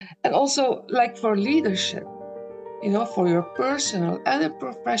And also like for leadership, for your personal and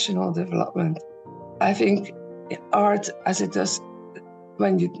professional development. I think art, as it does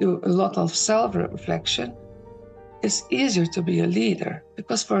when you do a lot of self-reflection, it's easier to be a leader,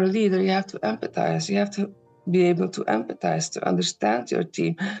 because for a leader, you have to empathize. You have to be able to empathize, to understand your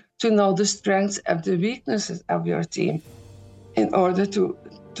team, to know the strengths and the weaknesses of your team in order to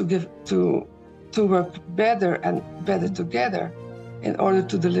work better and better together in order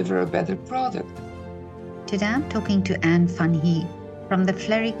to deliver a better product. Today I'm talking to Vanhie from the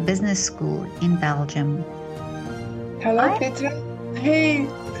Vlerick Business School in Belgium. Hello, Petra. Hey.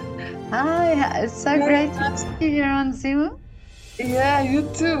 Hi, it's so great to see you here on Zoom. Yeah, you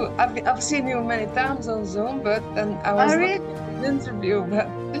too. I've seen you many times on Zoom, but I was not in the interview, but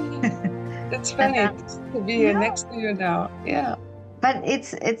it's funny to be here next to you now. Yeah. But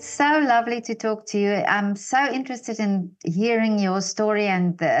it's so lovely to talk to you. I'm so interested in hearing your story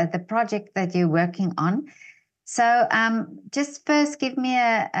and the project that you're working on. So just first give me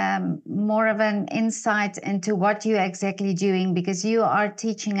a more of an insight into what you're exactly doing, because you are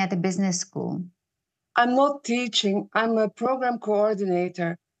teaching at a business school. I'm not teaching. I'm a program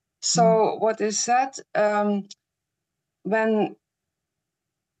coordinator. So what is that? When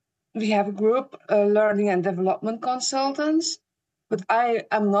we have a group, learning and development consultants, but I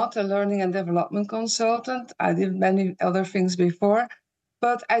am not a learning and development consultant. I did many other things before,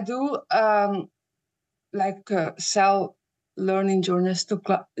 but I do sell learning journeys to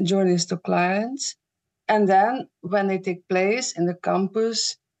clients. And then when they take place in the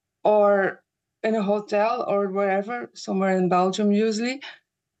campus or in a hotel or wherever, somewhere in Belgium usually,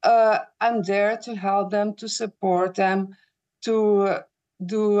 I'm there to help them, to support them, to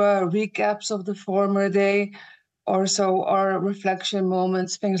do recaps of the former day or so, or reflection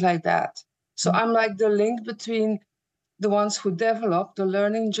moments, things like that. So I'm like the link between the ones who develop the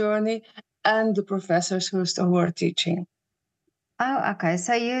learning journey and the professors who are teaching. Oh, okay.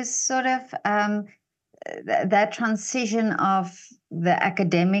 So you sort of that transition of the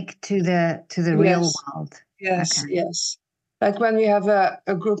academic to the real world. Yes, okay. Yes. Like when we have a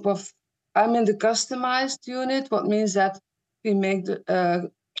group of, I'm in the customized unit, what means that we make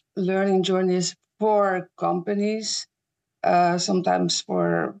the learning journeys for companies, sometimes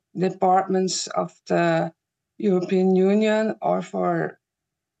for departments of the European Union, or for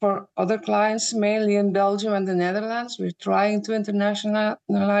other clients, mainly in Belgium and the Netherlands. We're trying to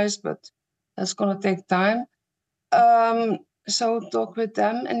internationalize, but that's going to take time. So talk with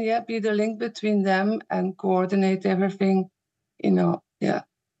them and be the link between them and coordinate everything, yeah.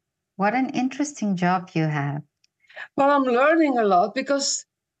 What an interesting job you have. Well, I'm learning a lot because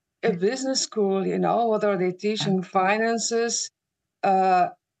a business school, what are they teaching? Finances,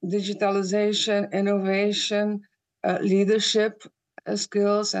 digitalization, innovation, leadership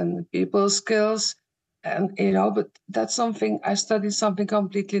skills and people skills. And, but that's something, I studied something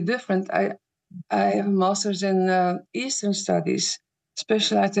completely different. I have a master's in Eastern Studies,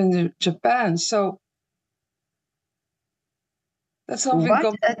 specialized in Japan. So that's something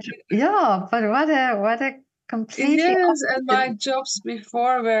completely. Yeah, but what a completely. Yes, and my jobs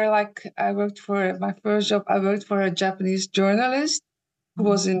before were my first job, I worked for a Japanese journalist who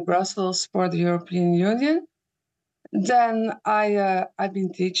was in Brussels for the European Union. Then I've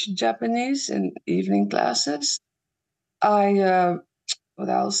been teaching Japanese in evening classes. What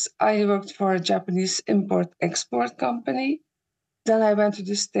else? I worked for a Japanese import-export company. Then I went to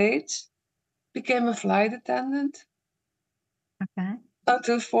the States, became a flight attendant. Okay.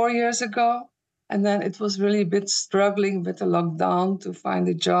 Until 4 years ago. And then it was really a bit struggling with the lockdown to find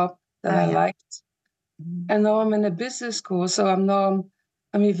a job that I liked. And now I'm in a business school, so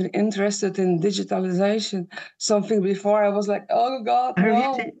I'm even interested in digitalization. Something before I was like, oh God,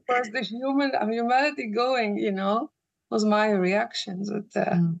 no, where's the humanity going, was my reaction. But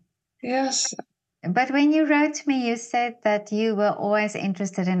yes. But when you wrote to me, you said that you were always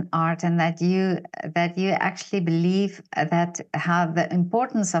interested in art, and that you actually believe that how the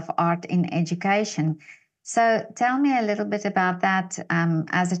importance of art in education. So tell me a little bit about that.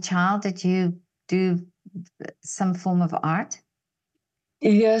 As a child, did you do some form of art?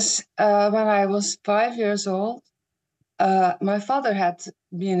 Yes, when I was 5 years old, my father had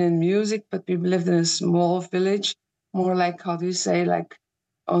been in music, but we lived in a small village, more like, how do you say, like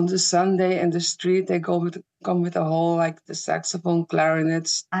on the Sunday in the street, they come with a whole, like the saxophone,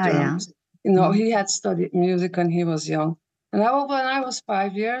 clarinets, drums. Yeah. He had studied music when he was young. And when I was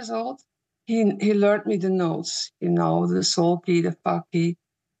 5 years old, he learned me the notes, the sol key, the fa key.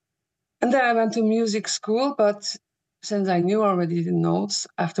 And then I went to music school, but since I knew already the notes,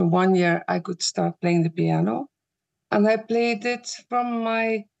 after 1 year, I could start playing the piano. And I played it from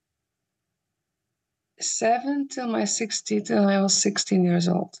my 7 till my 60, till I was 16 years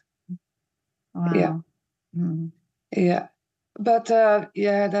old. Wow. Yeah. Mm. Yeah. But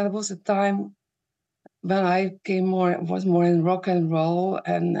that was a time when I was more in rock and roll.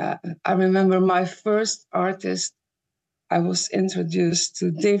 And I remember my first artist, I was introduced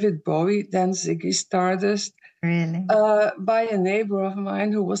to David Bowie, then Ziggy Stardust, Really? by a neighbor of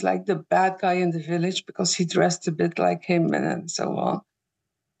mine who was like the bad guy in the village because he dressed a bit like him and so on.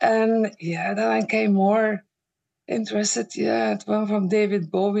 And then I came more interested. It went from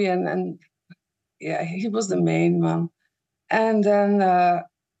David Bowie and he was the main one. And then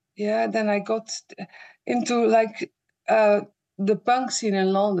I got into like the punk scene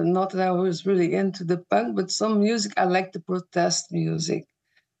in London. Not that I was really into the punk, but some music I liked, the protest music.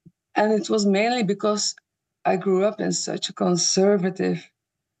 And it was mainly because I grew up in such a conservative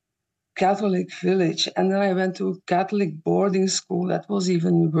Catholic village. And then I went to a Catholic boarding school that was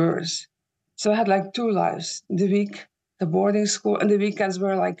even worse. So I had like two lives. The boarding school, and the weekends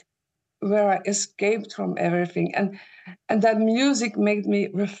were like where I escaped from everything. And that music made me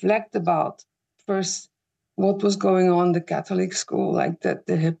reflect about first what was going on in the Catholic school, like the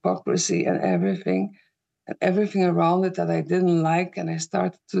hypocrisy and everything around it that I didn't like, and I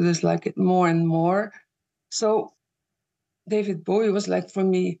started to dislike it more and more. So David Bowie was like for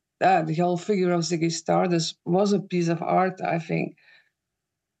me, the whole figure of Ziggy Stardust was a piece of art. I think,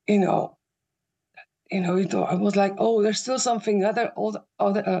 you know, I was like, oh, there's still something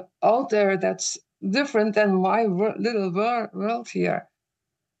out there that's different than my little world here.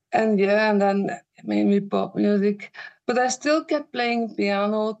 And then it made me pop music. But I still kept playing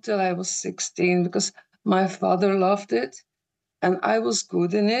piano till I was 16 because my father loved it and I was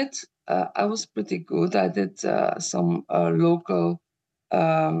good in it. I was pretty good. I did some local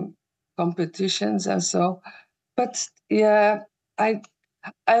um, competitions and so. But I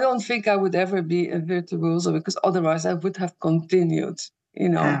I don't think I would ever be a virtuoso because otherwise I would have continued.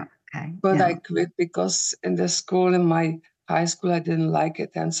 Oh, okay. But Yeah. I quit because in the school, in my high school, I didn't like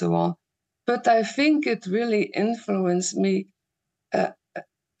it and so on. But I think it really influenced me uh,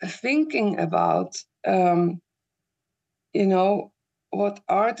 thinking about, you know,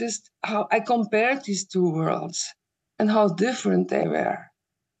 how I compared these two worlds and how different they were.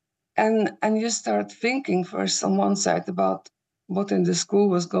 And you start thinking first on one side about what in the school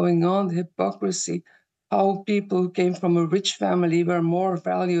was going on, the hypocrisy, how people who came from a rich family were more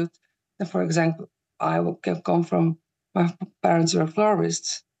valued than, for example, can come from my parents were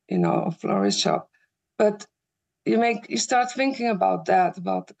florists, a florist shop. But you start thinking about that,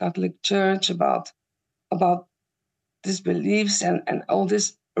 about the Catholic Church, about these beliefs and all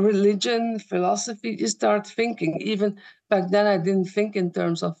this religion, philosophy, you start thinking. Even back then, I didn't think in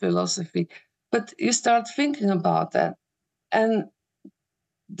terms of philosophy, but you start thinking about that. And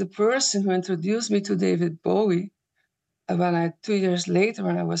the person who introduced me to David Bowie, 2 years later,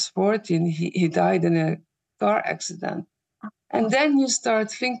 when I was 14, he died in a car accident. And then you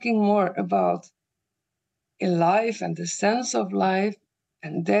start thinking more about life and the sense of life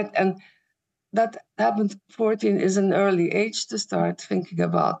and death. And that happened 14 is an early age to start thinking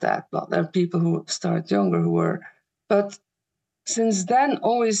about that. Well, there are people who start younger who were, but since then,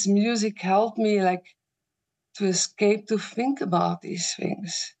 always music helped me like to escape, to think about these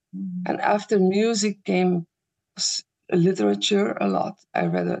things. Mm. And after music came literature a lot. I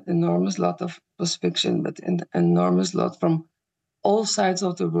read an enormous lot of was fiction, but an enormous lot from all sides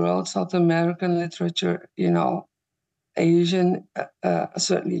of the world, South American literature, Asian,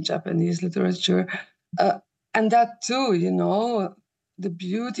 certainly Japanese literature. Uh, and that too, the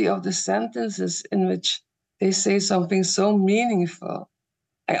beauty of the sentences in which they say something so meaningful.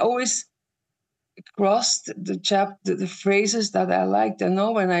 I always crossed the phrases that I liked. And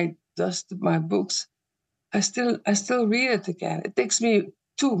now when I dust my books, I still read it again. It takes me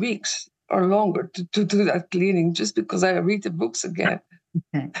 2 weeks or longer to do that cleaning just because I read the books again.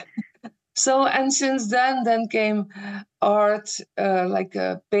 Okay. So, and since then came art, like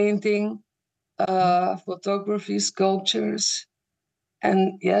painting, photography, sculptures,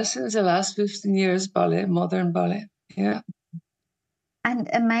 and yes, since the last 15 years, ballet, modern ballet. Yeah. And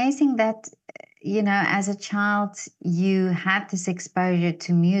amazing that, as a child, you had this exposure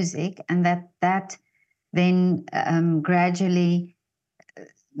to music and that then gradually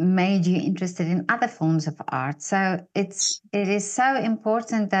made you interested in other forms of art. So it is so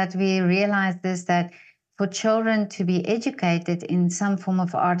important that we realize this, that for children to be educated in some form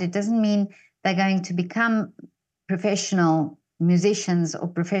of art, it doesn't mean they're going to become professional musicians or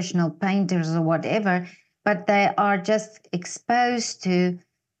professional painters or whatever, but they are just exposed to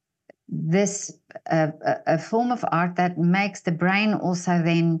this a form of art that makes the brain also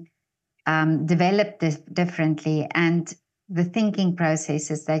then developed differently, and the thinking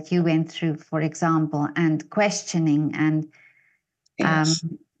processes that you went through, for example, and questioning and Yes.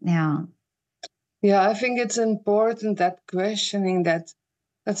 yeah. Yeah, I think it's important that questioning, that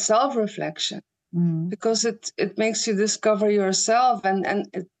self-reflection, because it makes you discover yourself, and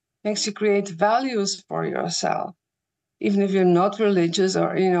it makes you create values for yourself. Even if you're not religious,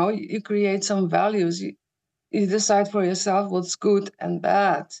 or you create some values. You decide for yourself what's good and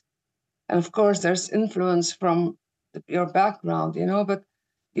bad. And of course, there's influence from your background, but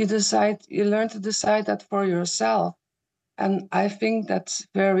you learn to decide that for yourself. And I think that's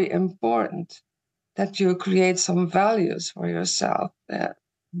very important, that you create some values for yourself,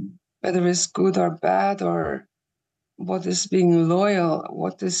 whether it's good or bad, or what is being loyal,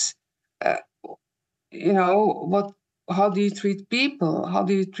 what is, uh, how do you treat people? How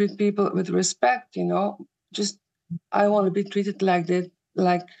do you treat people with respect? Just, I want to be treated like that,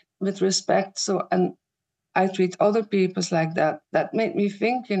 like with respect. So, and I treat other people like that. That made me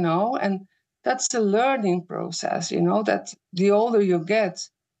think, and that's a learning process, that the older you get,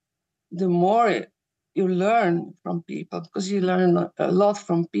 the more you learn from people, because you learn a lot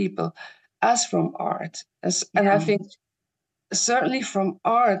from people, as from art. And I think certainly from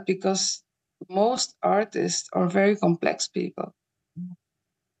art, because most artists are very complex people.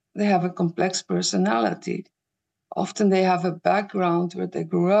 They have a complex personality. Often they have a background where they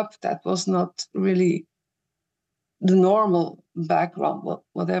grew up that was not really the normal background,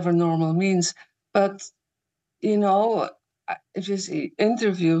 whatever normal means. But if you see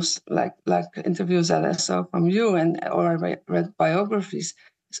interviews, like interviews that I saw from you, or I read biographies,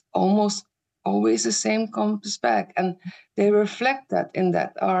 it's almost always the same comes back, and they reflect that in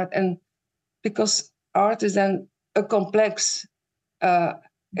that art. And because art is then a complex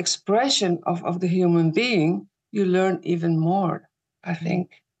expression of the human being, you learn even more, I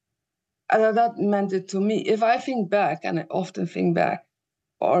think. And that meant it to me. If I think back, and I often think back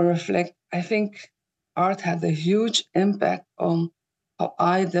or reflect, I think art had a huge impact on how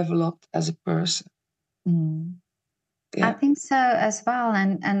I developed as a person. I think so as well.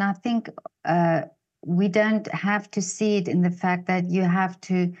 And I think we don't have to see it in the fact that you have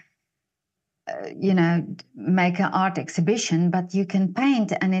to, make an art exhibition, but you can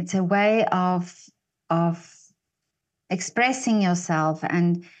paint, and it's a way of expressing yourself.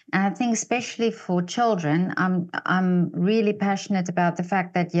 And I think especially for children, I'm really passionate about the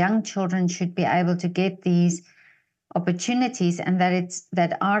fact that young children should be able to get these opportunities, and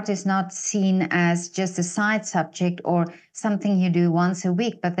that art is not seen as just a side subject or something you do once a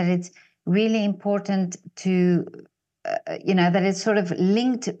week, but that it's really important to that it's sort of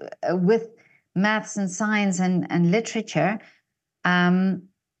linked with maths and science and literature, and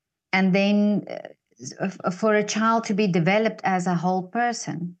then for a child to be developed as a whole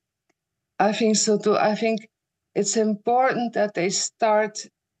person. I think so too. I think it's important that they start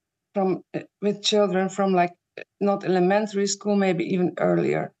with children from, like, not elementary school, maybe even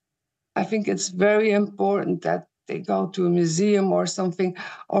earlier. I think it's very important that they go to a museum or something,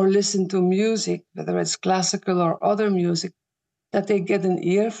 or listen to music, whether it's classical or other music, that they get an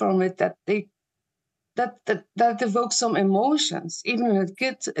ear from it, that evokes some emotions. Even with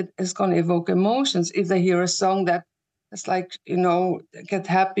kids, it is going to evoke emotions. If they hear a song that's like, get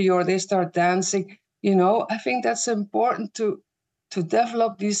happy, or they start dancing, I think that's important to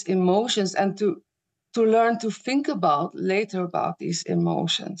develop these emotions, and to learn to think about later about these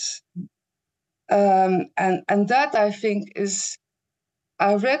emotions. And that, I think, is,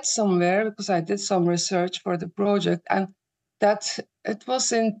 I read somewhere, because I did some research for the project, and that it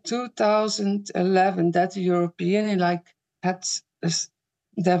was in 2011 that the European had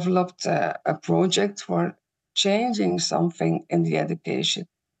developed a project for changing something in the education,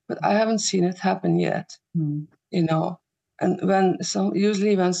 but I haven't seen it happen yet. And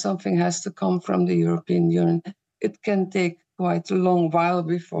usually when something has to come from the European Union, it can take quite a long while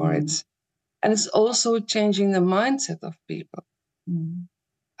before and it's also changing the mindset of people.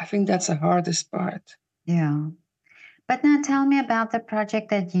 I think that's the hardest part. Yeah. But now tell me about the project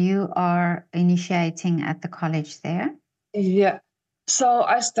that you are initiating at the college there. Yeah. So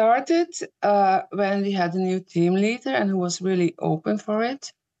I started when we had a new team leader, and who was really open for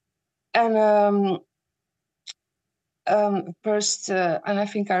it. And first, and I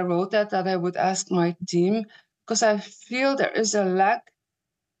think I wrote that I would ask my team, because I feel there is a lack.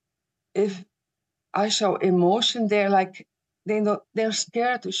 If I show emotion, they're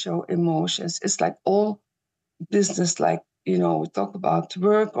scared to show emotions. It's like all business, like, we talk about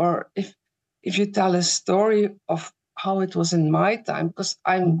work, or if you tell a story of how it was in my time, because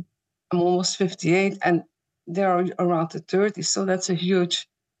I'm almost 58 and they're around the 30s, so that's a huge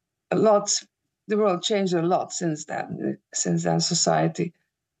the world changed a lot since then, society.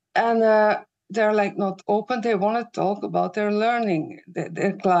 And they're like not open. They want to talk about their learning,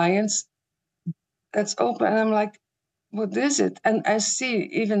 their clients. That's open. And I'm like, what is it? And I see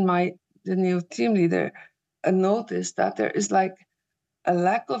even the new team leader noticed that there is like a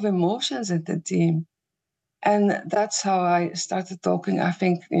lack of emotions in the team. And that's how I started talking. I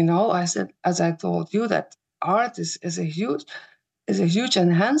think, I said, as I told you, that art is a huge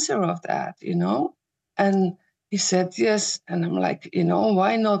enhancer of that, And he said, yes. And I'm like,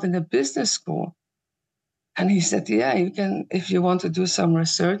 why not in a business school? And he said, yeah, you can, if you want to do some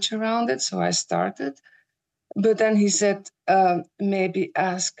research around it. So I started. But then he said, maybe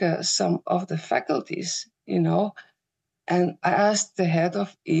ask some of the faculties, And I asked the head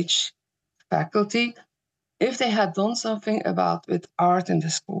of each faculty if they had done something with art in the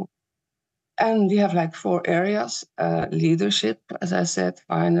school. And we have like 4 areas: leadership, as I said,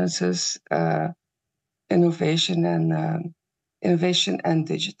 finances, innovation and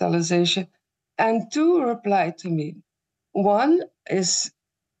digitalization. And 2 replied to me. One is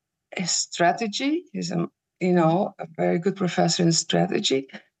strategy. He's a very good professor in strategy.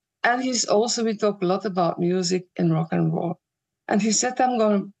 And we talk a lot about music and rock and roll. And he said,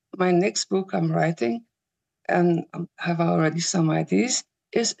 my next book I'm writing, and have already some ideas,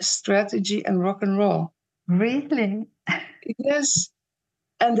 is strategy and rock and roll. Really? Yes.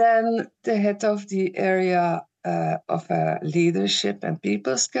 And then the head of the area of leadership and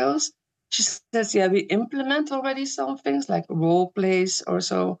people skills, she says, yeah, we implement already some things like role plays or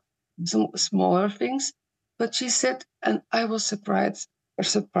so, some smaller things. But she said, and I was surprised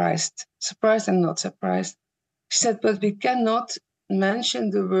and not surprised. She said, but we cannot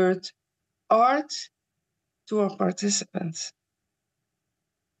mention the word art to our participants.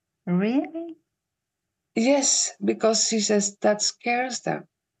 Really? Yes, because she says that scares them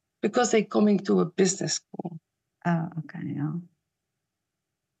because they're coming to a business school. Oh, okay. Yeah.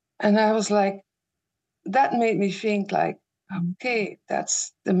 And I was like, that made me think like, okay,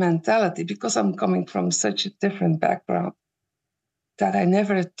 that's the mentality, because I'm coming from such a different background that I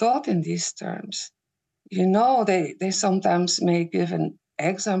never thought in these terms. They sometimes may give an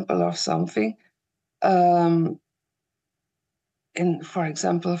example of something. For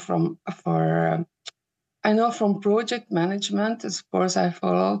example, I know from project management, of course, I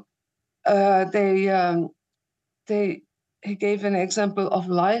follow. He gave an example of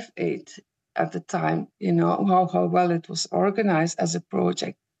Live Aid at the time. How well it was organized as a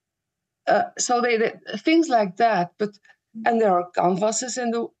project. So they things like that. And there are canvases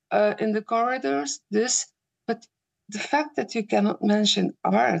in the corridors. But the fact that you cannot mention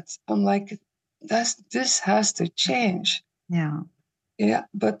art, I'm like, this has to change. Yeah. Yeah,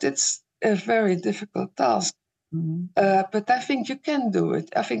 but it's a very difficult task. Mm-hmm. But I think you can do it.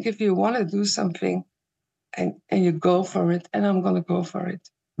 I think if you want to do something and you go for it, and I'm going to go for it.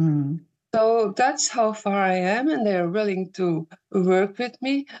 Mm-hmm. So that's how far I am, and they're willing to work with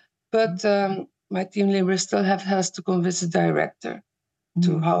me. But my team leader still has to convince the director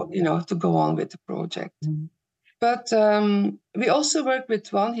to go on with the project. Mm-hmm. But we also work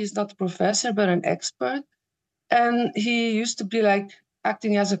with one. He's not a professor, but an expert. And he used to be like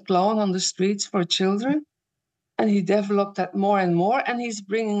acting as a clown on the streets for children. And he developed that more and more. And he's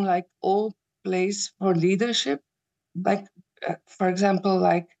bringing like old plays for leadership. Like, for example,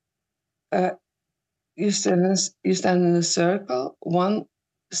 like you stand in a circle, one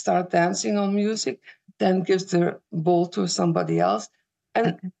start dancing on music, then gives the ball to somebody else.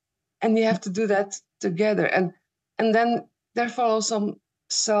 And you have to do that together. And then there follow some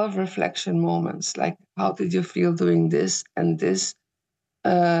self-reflection moments, like how did you feel doing this and this?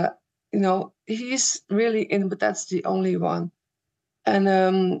 He's really in, but that's the only one.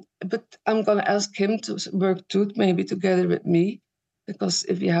 And but I'm gonna ask him to work too, maybe together with me, because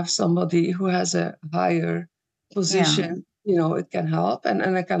if you have somebody who has a higher position, it can help,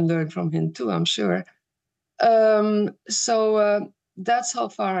 and I can learn from him too, I'm sure. So that's how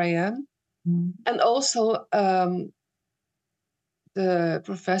far I am. Mm. And also the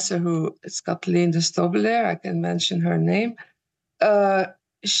professor who is Kathleen de Stobelaer, I can mention her name.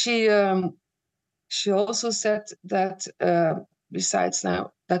 She also said that besides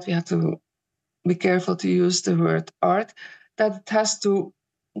now that we have to be careful to use the word art, that it has to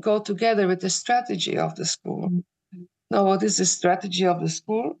go together with the strategy of the school. Mm-hmm. Now, what is the strategy of the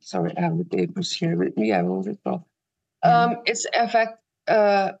school? Sorry, I have the papers here with me. I wrote it off. It's in fact,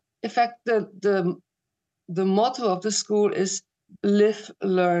 the motto of the school is live,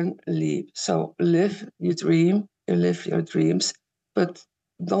 learn, leap. So live, you dream, you live your dreams, but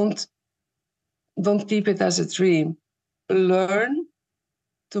don't keep it as a dream. Learn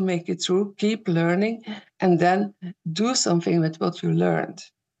to make it through, keep learning, and then do something with what you learned.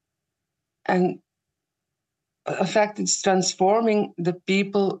 And in fact, it's transforming the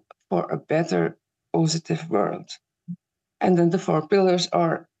people for a better, positive world. And then the 4 pillars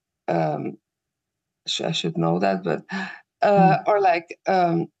are, I should know that, but are like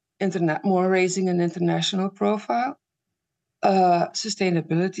more raising an international profile,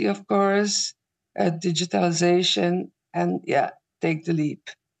 sustainability, of course, digitalization, and take the leap.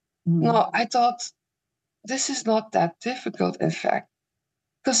 No, I thought this is not that difficult, in fact,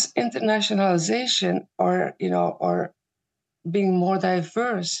 because internationalization or being more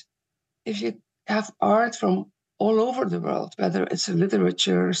diverse, if you have art from all over the world, whether it's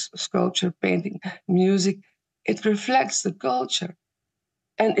literature, sculpture, painting, music, it reflects the culture.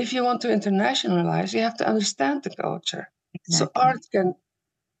 And if you want to internationalize, you have to understand the culture. Exactly. So art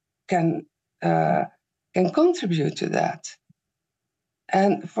can contribute to that.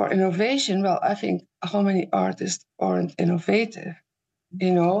 And for innovation, well, I think how many artists aren't innovative?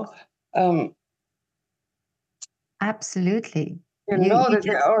 Absolutely. That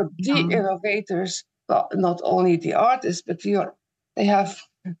there are the innovators. Well, not only the artists, but they have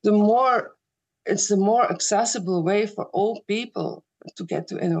it's the more accessible way for all people to get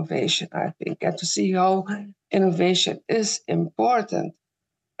to innovation, I think, and to see how innovation is important.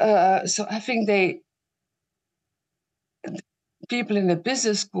 So I think people in the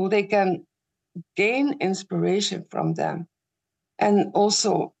business school, they can gain inspiration from them and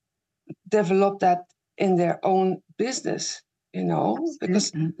also develop that in their own business,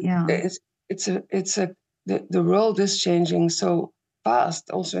 because the world is changing so fast,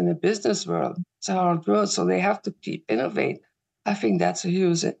 also in the business world. It's a hard world, so they have to keep innovate. I think that's a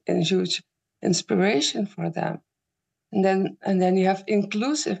huge inspiration for them. And then you have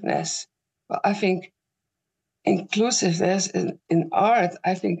inclusiveness. Well, I think inclusiveness in art,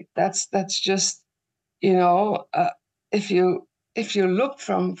 I think that's just, if you look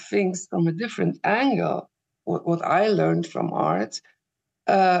from things from a different angle, what I learned from art,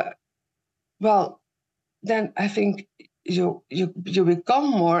 well, then I think you become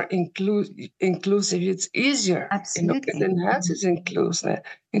more inclusive. It's easier. Absolutely. It enhances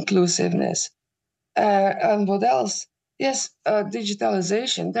inclusiveness. And what else? Yes,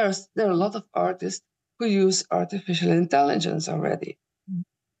 digitalization. There are a lot of artists who use artificial intelligence already.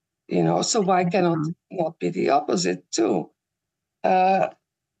 So why cannot not be the opposite too?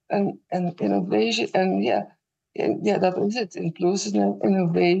 And innovation, and that was it. Inclusiveness,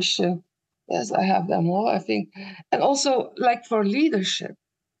 innovation. Yes, I have them all, I think. And also, like for leadership,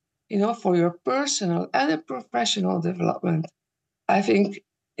 for your personal and professional development, I think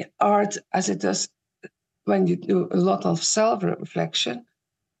art, as it does when you do a lot of self-reflection,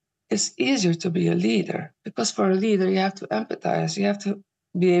 it's easier to be a leader, because for a leader, you have to empathize. You have to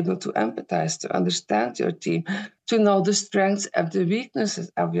be able to empathize, to understand your team, to know the strengths and the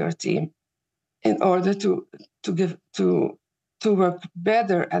weaknesses of your team, in order to work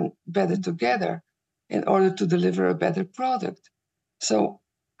better and better together, in order to deliver a better product. So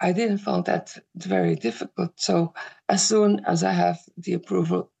I didn't find that very difficult. So as soon as I have the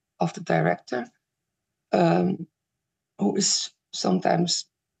approval of the director, who is sometimes,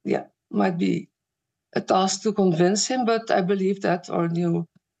 might be a task to convince him, but I believe that our new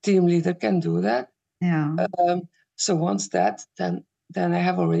team leader can do that. So once that, then I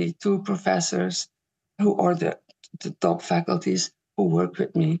have already 2 professors who are the top faculties who work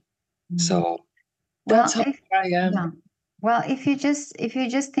with me. So that's how I am. Yeah. Well, if you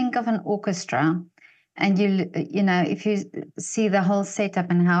just think of an orchestra, and if you see the whole setup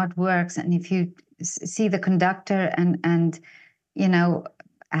and how it works, and if you see the conductor and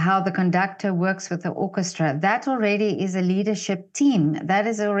how the conductor works with the orchestra, that already is a leadership team. That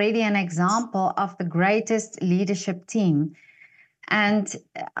is already an example of the greatest leadership team. And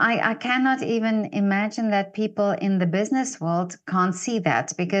I cannot even imagine that people in the business world can't see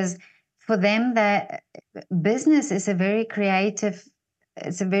that, because for them, the business is a very creative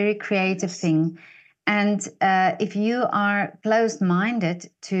thing. And if you are closed-minded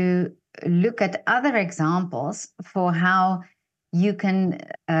to look at other examples for how you can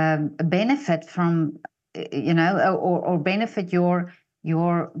benefit from, or benefit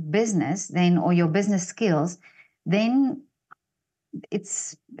your business, then, or your business skills, then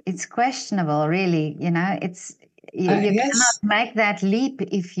it's questionable, really. It's you cannot make that leap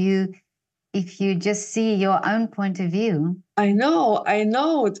if you just see your own point of view. I know.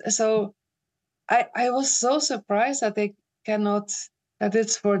 So I was so surprised that they cannot, that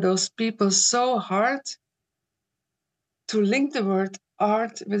it's for those people so hard to link the word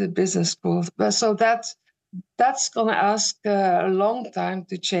art with a business school. So that's going to ask a long time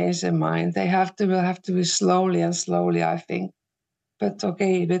to change their mind. Will have to be slowly and slowly, I think. But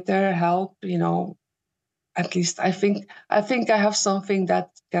okay, with their help, at least I think I have something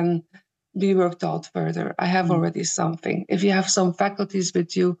that can be worked out further. I have already something. If you have some faculties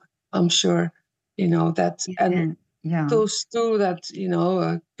with you, I'm sure that. You And can, yeah. those two that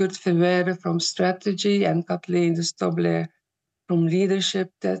Kurt Verweer from strategy and Kathleen de Stobler from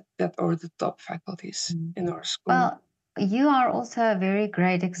leadership, that are the top faculties in our school. Well, you are also a very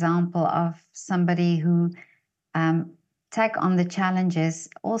great example of somebody who take on the challenges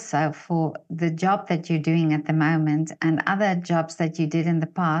also for the job that you're doing at the moment and other jobs that you did in the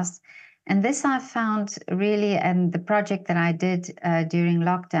past. And this I found really, and the project that I did during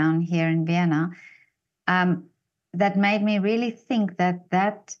lockdown here in Vienna, that made me really think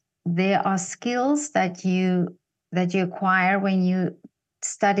that there are skills that you acquire when you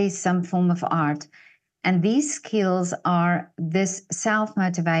study some form of art, and these skills are this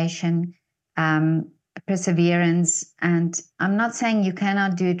self-motivation, perseverance. And I'm not saying you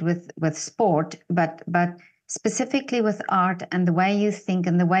cannot do it with sport, but specifically with art and the way you think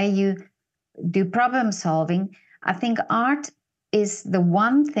and the way you do problem solving. I think art is the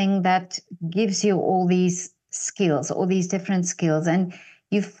one thing that gives you all these skills, all these different skills. And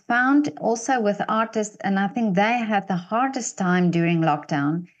you found also with artists, and I think they had the hardest time during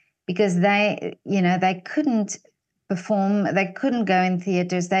lockdown because they couldn't perform, they couldn't go in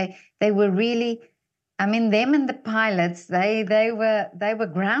theaters. They were really, I mean, them and the pilots, they were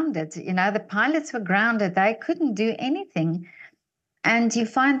grounded. The pilots were grounded. They couldn't do anything. And you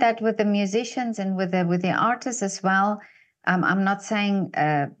find that with the musicians and with the artists as well. I'm not saying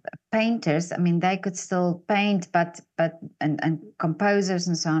painters. I mean, they could still paint, but and composers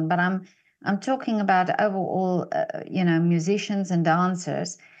and so on. But I'm talking about overall, musicians and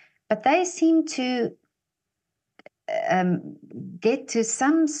dancers. But they seem to get to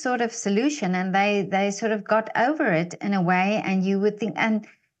some sort of solution, and they sort of got over it in a way. And you would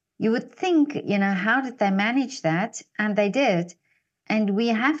think, how did they manage that? And they did. And we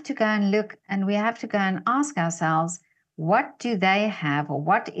have to go and look, and we have to go and ask ourselves, what do they have, or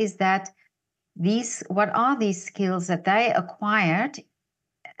what are these skills that they acquired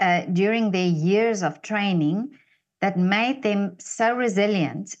during their years of training that made them so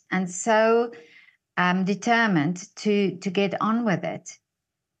resilient and so determined to get on with it?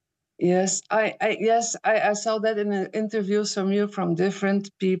 Yes, I saw that in interviews from you, from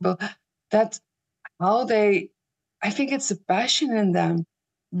different people, that how I think it's a passion in them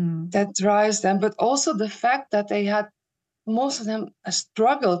that drives them, but also the fact that they had, most of them, a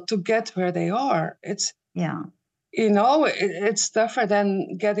struggle to get where they are. It's it's tougher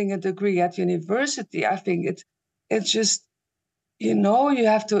than getting a degree at university. I think it's just you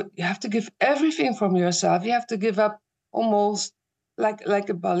have to give everything from yourself. You have to give up, almost like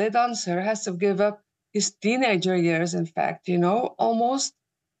a ballet dancer has to give up his teenager years, in fact, almost.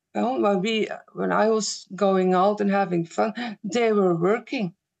 When I was going out and having fun, they were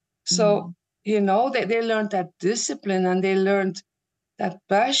working. So they learned that discipline, and they learned that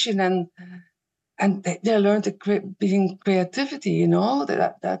passion, and they learned being creativity.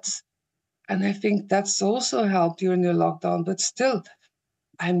 That's, and I think that's also helped during the lockdown. But still,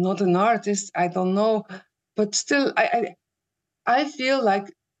 I'm not an artist. I don't know, but still, I feel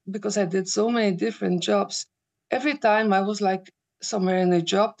like, because I did so many different jobs, every time I was like somewhere in a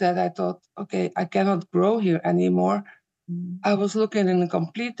job that I thought, okay, I cannot grow here anymore. I was looking in a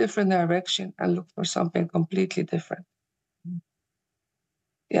complete different direction and looked for something completely different.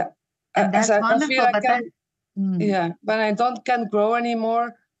 Yeah, and that's I feel wonderful. I But can. then, Yeah, when I can't grow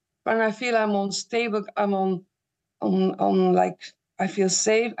anymore, when I feel I'm unstable, I'm on like, I feel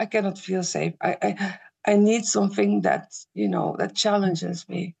safe. I cannot feel safe. I need something that that challenges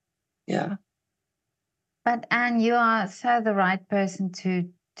me. Yeah. But Anne, you are so the right person to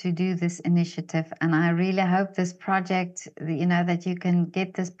do this initiative, and I really hope this project, that you can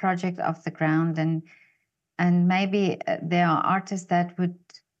get this project off the ground, and maybe there are artists that would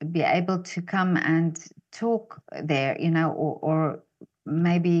be able to come and talk there, or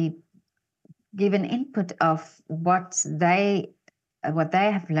maybe give an input of what they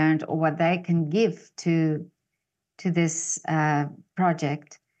have learned or what they can give to this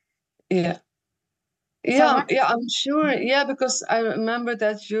project. Yeah. So Yeah, I'm sure. Yeah, because I remember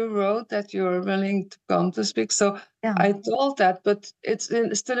that you wrote that you were willing to come to speak. So I told that, but it's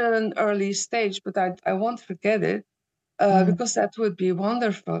still in an early stage. But I won't forget it, because that would be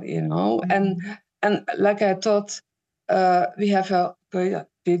wonderful, And like I thought, we have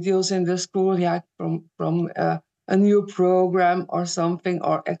videos in the school, yeah, from a new program or something,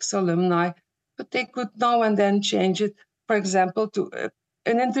 or ex-alumni. but they could now and then change it, for example, to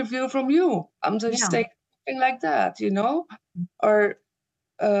an interview from you. I'm just saying something like that, or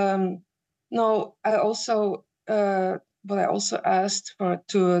no, I also but I also asked for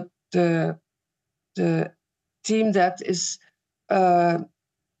to the team that is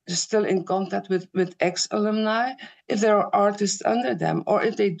still in contact with ex-alumni, if there are artists under them, or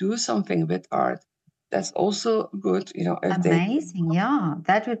if they do something with art. That's also good, if Amazing. Yeah,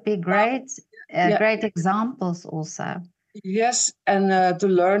 that would be great. yeah, Great examples also. yes, and the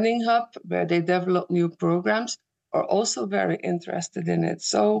Learning Hub, where they develop new programs, are also very interested in it.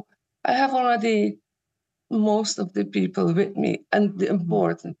 So I have already most of the people with me, and the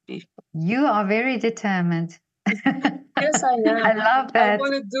important people. You are very determined. Yes, I I am. love I that.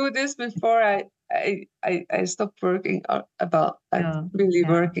 want to do this before I stop working Yeah. really Yeah.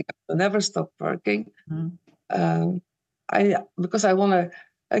 working. I'll never stop working. Mm. Um, because I want to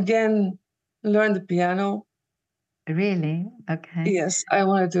again learn the piano. Really? Okay. Yes, I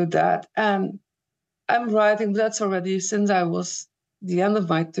want to do that, and I'm writing. That's already since I was the end of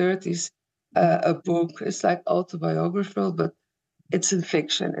my 30s. A book. It's like autobiographical, but it's in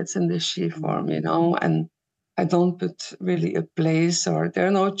fiction. It's in the she form, and I don't put really a place, or there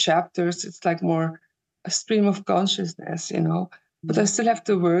are no chapters. It's like more a stream of consciousness. But I still have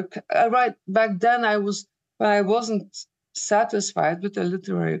to work. Right back then, when I wasn't satisfied with the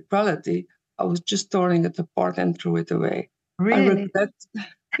literary quality, I was just tearing it apart and threw it away. I Really? regret.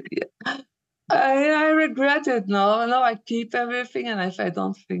 I regret it now. Now I keep everything, and if I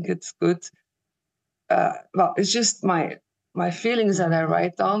don't think it's good, well, it's just my feelings that I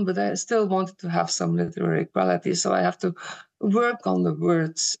write down, but I still wanted to have some literary quality, so I have to work on the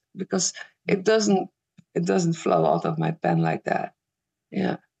words because it doesn't flow out of my pen like that.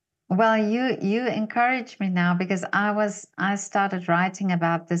 Yeah. Well, you encourage me now because I started writing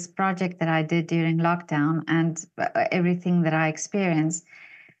about this project that I did during lockdown and everything that I experienced.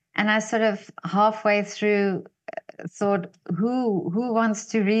 And I sort of halfway through thought, who wants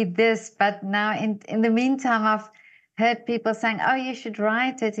to read this? But now in the meantime, I've heard people saying, "Oh, you should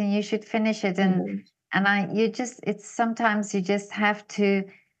write it and you should finish it." And Mhm. it's sometimes you just have to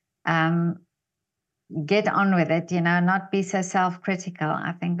um, get on with it, not be so self-critical.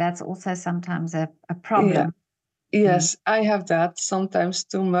 I think that's also sometimes a Yeah. problem. Mm. Yes, I have that sometimes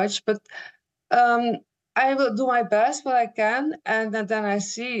too much, but um, I will do my best what I can, and then I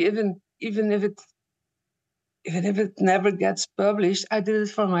see even if it never gets published, I did it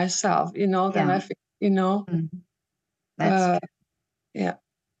for myself. Then Yeah. I think, Mm. That's uh, true. yeah.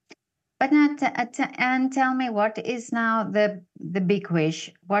 But now, and tell me, what is now the big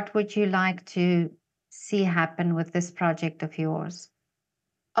wish? What would you like to see happen with this project of yours?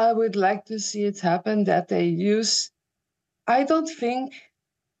 I would like to see it happen that they use. I don't think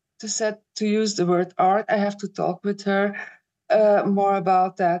to use the word art. I have to talk with her more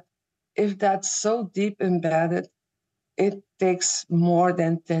about that. If that's so deep embedded, it takes more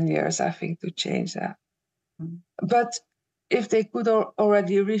than 10 years, I think, to change that. Mm. But if they could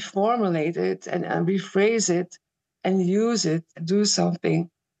already reformulate it and rephrase it and use it, do something,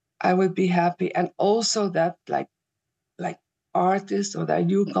 I would be happy. And also that like artists, or that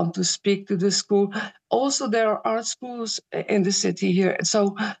you come to speak to the school. Also, there are art schools in the city here,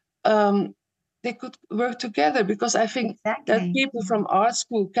 so they could work together, because I think that Exactly. people from art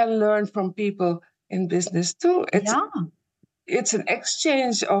school can learn from people in business too. Yeah. It's an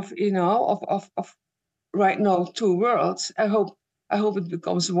exchange of right now two worlds. I hope it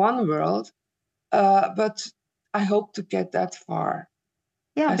becomes one world, but I hope to get that far.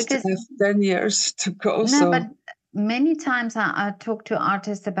 Yeah, I still because have 10 years to go, no, so but many times I talk to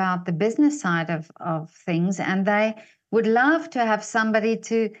artists about the business side of things, and they would love to have somebody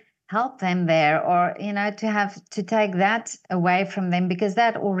to help them there, or to have to take that away from them, because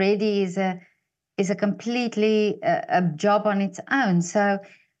that already is a completely a job on its own. So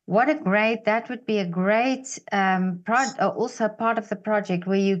that would be a great also part of the project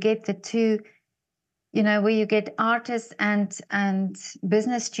where you get the two, where you get artists and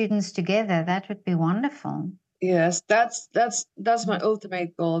business students together. That would be wonderful. yes, that's my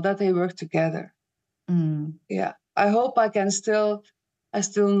ultimate goal, that they work together. Mm. Yeah. I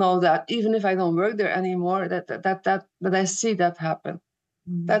still know that even if I don't work there anymore, that I see that happen.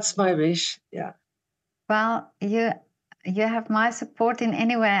 Mm. That's my wish. Yeah. Well, you have my support in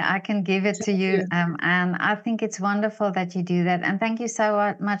any way I can give it to you, Yeah. and I think it's wonderful that you do that. And thank you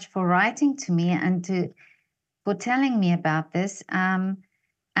so much for writing to me and for telling me about this. And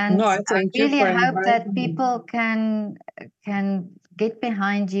No, I I thank you really for hope that inviting me. people can get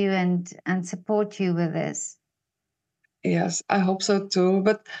behind you and support you with this. Yes, I hope so too.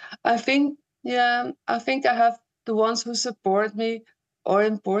 But I think Yeah, I think I have the ones who support me or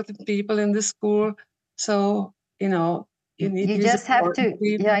important people in the school. So, you need You these just have important to,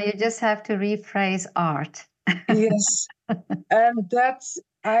 people. yeah, you just have to rephrase art. Yes. And that's,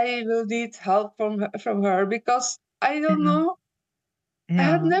 I will need help from her because I don't Yeah. know. I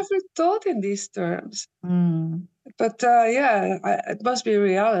had Yeah. never thought in these terms. Mm. But it must be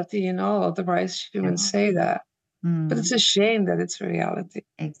reality, otherwise you wouldn't Yeah. say that. But it's Mm. a shame that it's reality.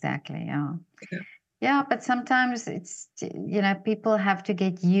 Exactly. Yeah. Yeah, Yeah. But sometimes people have to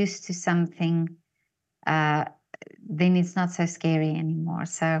get used to something. Uh, then it's not so scary anymore.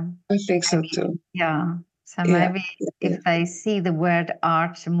 So I think so maybe, too. yeah. So Yeah, maybe yeah, if they see the word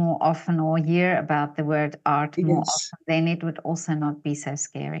art more often or hear about the word art more yes. often, then it would also not be so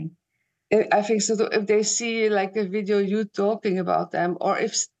scary. I think so too. If they see like a video you talking about them, or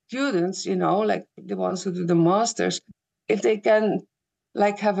if students, like the ones who do the masters, if they can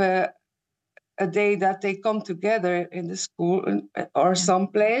like have a day that they come together in the school or Yeah.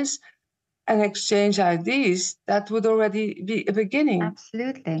 someplace and exchange ideas, that would already be a beginning.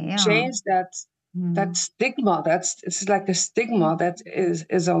 Absolutely. Yeah. Change that Mm. stigma. It's like a stigma that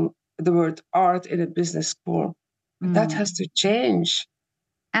is on the word art in a business school. That Mm. has to change.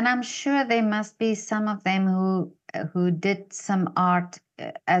 And I'm sure there must be some of them who did some art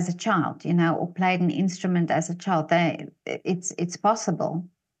as a child, or played an instrument as a child. It's possible.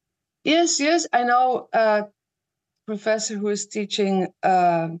 Yes, yes, I know a professor who is teaching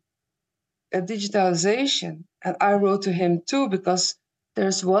a digitalization, and I wrote to him too because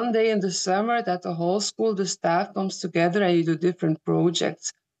there's one day in the summer that the whole school, the staff comes together and you do different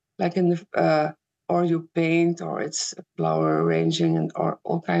projects, like or you paint, or it's flower arranging, and or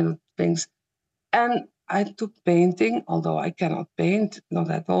all kind of things. And I took painting, although I cannot paint, not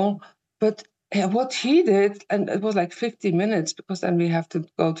at all. But what he did, and it was like 50 minutes because then we have to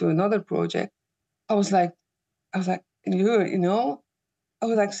go to another project. I was like, I was like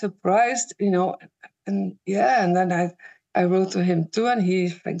surprised, and yeah, and then I wrote to him too, and he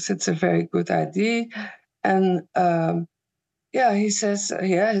thinks it's a very good idea. And yeah, he says,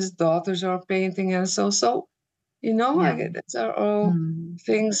 yeah, his daughters are painting, and so, I Yeah. get that's are all Mm.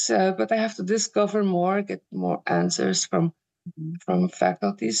 things, but I have to discover more, get more answers Mhm. from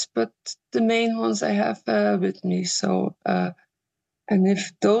faculties, but the main ones I have with me. So, and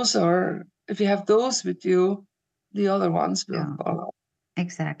if you have those with you, the other ones will Yeah. follow.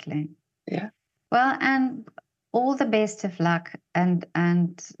 Exactly. Yeah, Well, and all the best of luck, and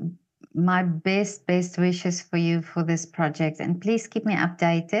my best wishes for you for this project. And please keep me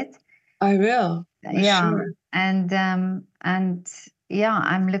updated. I will for Yeah. sure. And yeah,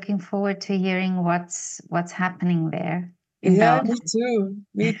 I'm looking forward to hearing what's happening there in Yeah, me Belgium. too.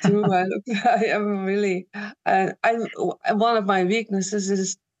 Me too. I am really. One of my weaknesses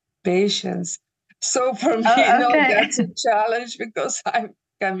is patience. So for me, Oh, no, okay. that's a challenge because I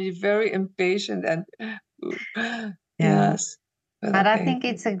can be very impatient and Yeah. yes. But But I okay, think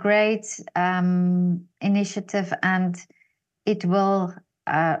it's a great initiative, and it will,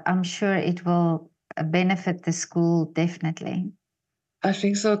 I'm sure it will benefit the school definitely. I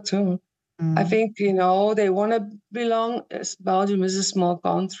think so too. I Mm. think they want to belong. Belgium is a small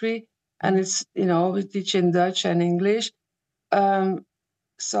country, and it's we teach in Dutch and English.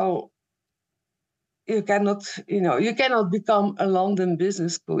 So you cannot become a London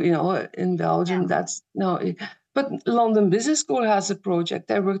business school, in Belgium. Yeah. That's no, but London Business School has a project.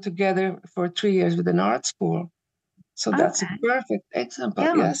 They work together for 3 years with an art school. So that's a Okay. perfect example.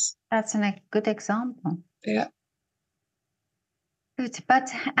 Yeah. Yes. That's a good example. Yeah. Good. But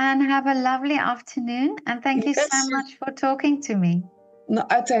Anne, have a lovely afternoon, and thank you so Yes. much for talking to me. No,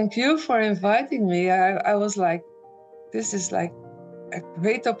 I thank you for inviting me. I was like, this is like a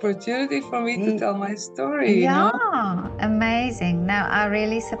great opportunity for me to Y- tell my story. Yeah, amazing. Now I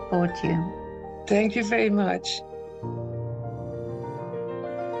really support you. Thank you very much.